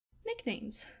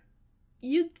Nicknames.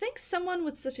 You'd think someone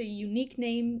with such a unique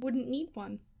name wouldn't need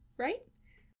one, right?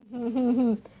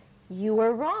 You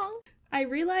were wrong. I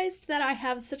realized that I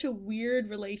have such a weird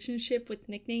relationship with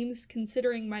nicknames,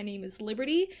 considering my name is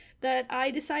Liberty, that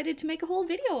I decided to make a whole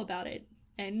video about it.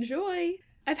 Enjoy!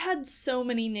 I've had so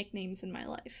many nicknames in my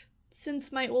life.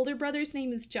 Since my older brother's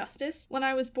name is Justice, when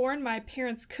I was born my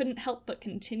parents couldn't help but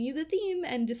continue the theme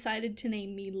and decided to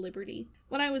name me Liberty.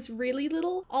 When I was really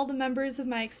little, all the members of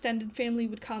my extended family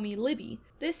would call me Libby.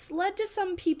 This led to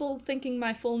some people thinking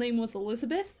my full name was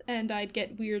Elizabeth, and I'd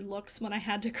get weird looks when I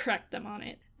had to correct them on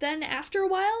it. Then after a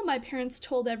while, my parents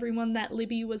told everyone that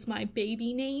Libby was my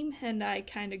baby name, and I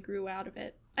kinda grew out of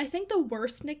it. I think the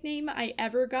worst nickname I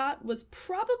ever got was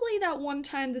probably that one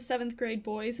time the 7th grade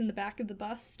boys in the back of the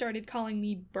bus started calling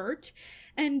me Bert,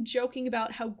 and joking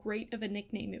about how great of a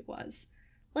nickname it was.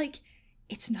 Like,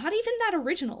 it's not even that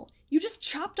original. You just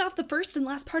chopped off the first and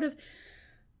last part of...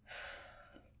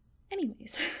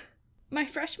 Anyways. My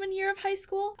freshman year of high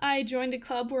school, I joined a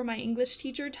club where my English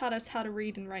teacher taught us how to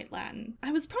read and write Latin.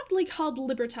 I was promptly called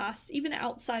Libertas, even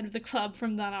outside of the club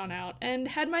from then on out, and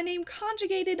had my name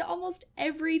conjugated almost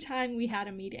every time we had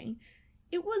a meeting.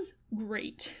 It was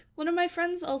great. One of my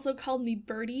friends also called me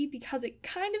Birdie because it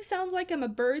kind of sounds like I'm a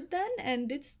bird then,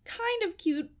 and it's kind of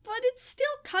cute, but it's still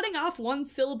cutting off one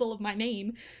syllable of my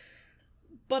name.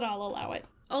 But I'll allow it.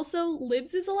 Also,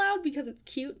 Libs is allowed because it's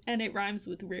cute and it rhymes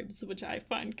with ribs, which I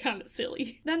find kinda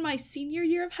silly. Then my senior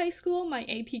year of high school, my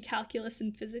AP Calculus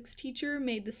and Physics teacher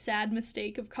made the sad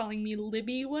mistake of calling me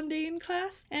Libby one day in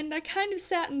class, and I kind of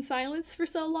sat in silence for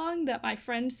so long that my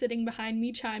friend sitting behind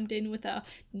me chimed in with a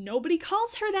 "nobody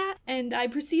calls her that," and I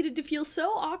proceeded to feel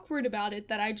so awkward about it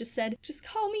that I just said, "just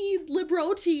call me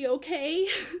Libroti, okay?"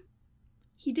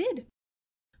 He did.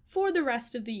 For the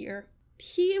rest of the year.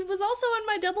 He was also in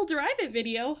my Double Derive It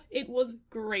video. It was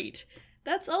great.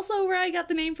 That's also where I got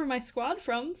the name for my squad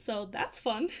from, so that's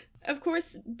fun. Of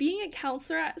course, being a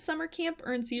counselor at summer camp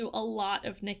earns you a lot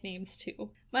of nicknames too.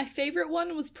 My favorite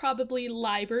one was probably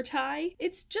Liberty.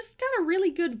 It's just got a really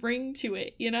good ring to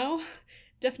it, you know?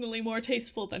 Definitely more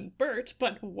tasteful than Bert,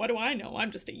 but what do I know?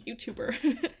 I'm just a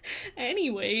YouTuber.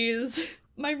 Anyways.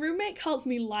 My roommate calls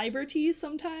me Liberty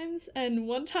sometimes, and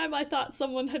one time I thought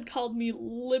someone had called me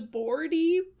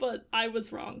Liborty, but I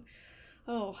was wrong.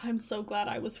 Oh, I'm so glad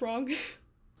I was wrong.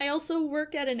 I also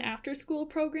work at an after-school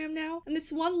program now, and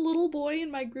this one little boy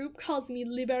in my group calls me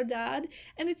Liberdad,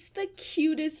 and it's the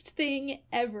cutest thing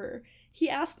ever. He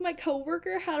asked my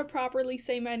coworker how to properly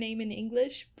say my name in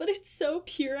English, but it's so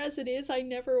pure as it is, I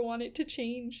never want it to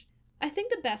change. I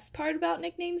think the best part about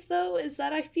nicknames, though, is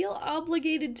that I feel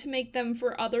obligated to make them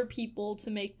for other people to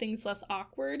make things less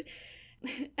awkward.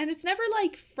 And it's never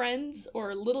like friends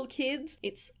or little kids,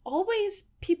 it's always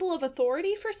people of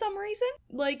authority for some reason.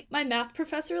 Like, my math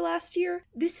professor last year,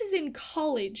 this is in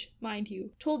college, mind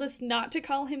you, told us not to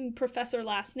call him Professor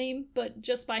last name, but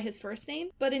just by his first name.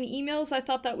 But in emails I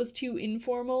thought that was too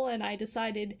informal, and I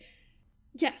decided,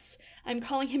 yes, I'm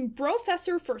calling him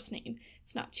Brofessor first name.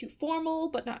 It's not too formal,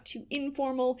 but not too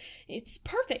informal. It's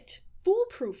perfect.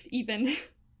 Foolproof, even.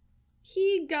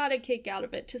 He got a kick out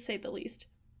of it, to say the least.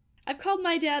 I've called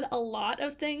my dad a lot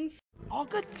of things. All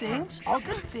good things, all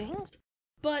good things.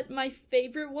 But my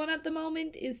favorite one at the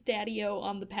moment is Daddy-O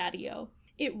on the patio.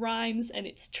 It rhymes and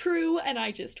it's true, and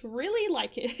I just really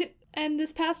like it. And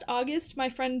this past August, my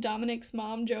friend Dominic's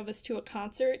mom drove us to a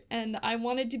concert, and I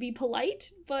wanted to be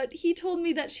polite, but he told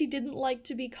me that she didn't like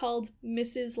to be called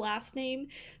Mrs. last name,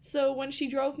 so when she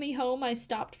drove me home, I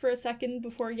stopped for a second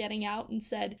before getting out and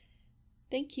said,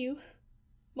 "Thank you,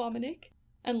 Dominic,"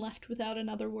 and left without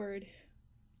another word.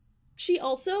 She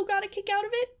also got a kick out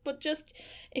of it, but just,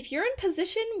 if you're in a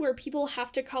position where people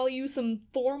have to call you some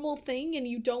formal thing and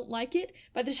you don't like it,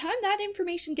 by the time that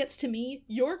information gets to me,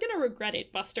 you're gonna regret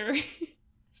it, Buster.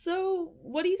 So,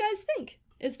 what do you guys think?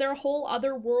 Is there a whole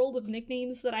other world of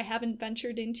nicknames that I haven't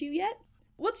ventured into yet?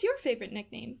 What's your favorite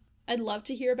nickname? I'd love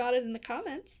to hear about it in the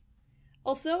comments.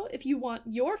 Also, if you want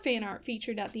your fan art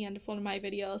featured at the end of one of my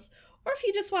videos, or if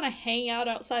you just want to hang out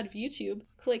outside of YouTube,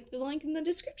 click the link in the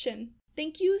description.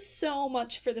 Thank you so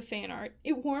much for the fan art.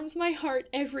 It warms my heart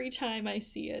every time I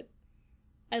see it.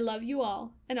 I love you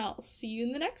all, and I'll see you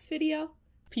in the next video.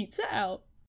 Pizza out!